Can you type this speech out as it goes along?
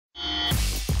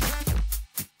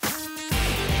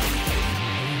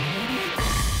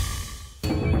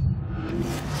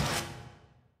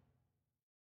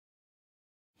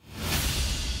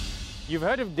You've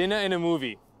heard of dinner in a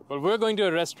movie. Well, we're going to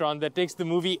a restaurant that takes the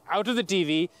movie out of the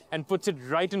TV and puts it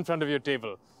right in front of your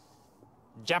table.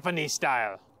 Japanese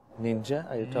style.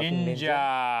 Ninja? Are you talking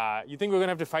ninja? You think we're going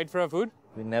to have to fight for our food?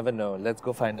 We never know. Let's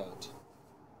go find out.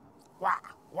 Wah,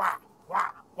 wah,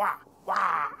 wah, wah,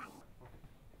 wah.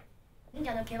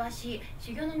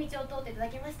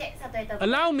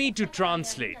 Allow me to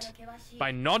translate.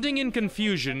 By nodding in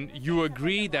confusion, you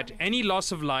agree that any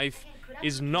loss of life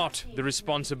is not the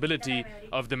responsibility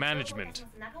of the management.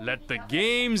 Let the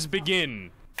games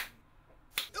begin.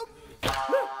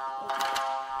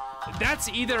 That's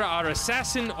either our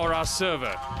assassin or our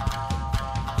server.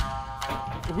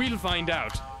 We'll find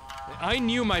out. I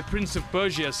knew my Prince of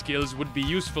Persia skills would be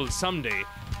useful someday.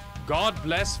 God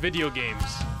bless video games.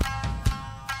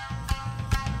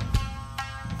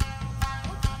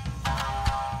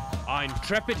 Our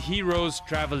intrepid heroes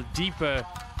travel deeper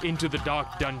into the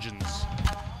dark dungeons.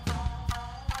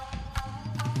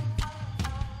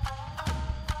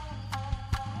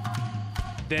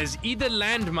 There's either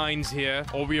landmines here,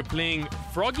 or we're playing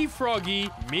Froggy Froggy,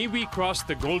 May We Cross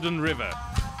the Golden River.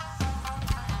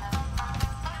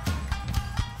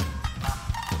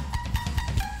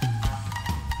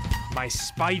 My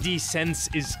spidey sense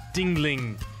is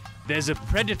tingling. There's a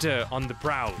predator on the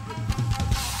prowl.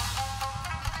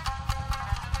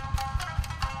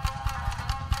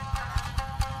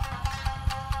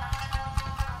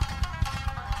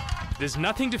 There's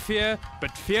nothing to fear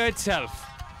but fear itself.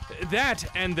 That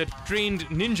and the trained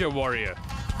ninja warrior.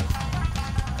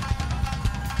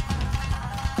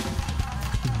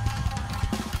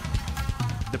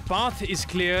 The path is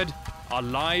cleared, our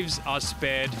lives are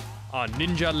spared, our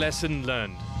ninja lesson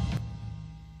learned.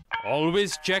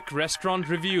 Always check restaurant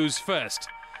reviews first.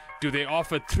 Do they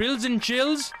offer thrills and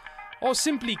chills, or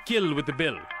simply kill with the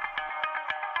bill?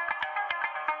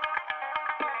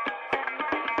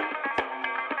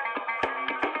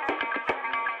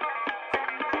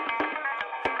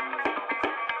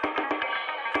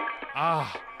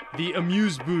 Ah, the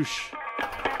amuse-bouche.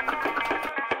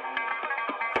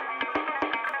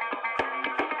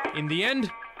 In the end,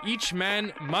 each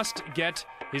man must get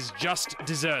his just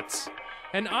desserts.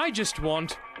 And I just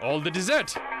want all the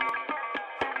dessert.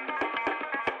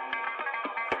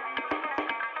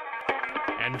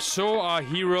 And so our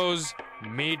heroes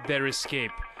made their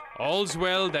escape. All's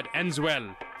well that ends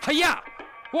well. Hiya!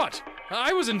 What?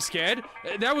 I wasn't scared.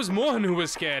 That was Mohan who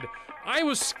was scared. I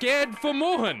was scared for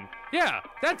Mohan. Yeah,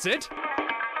 that's it.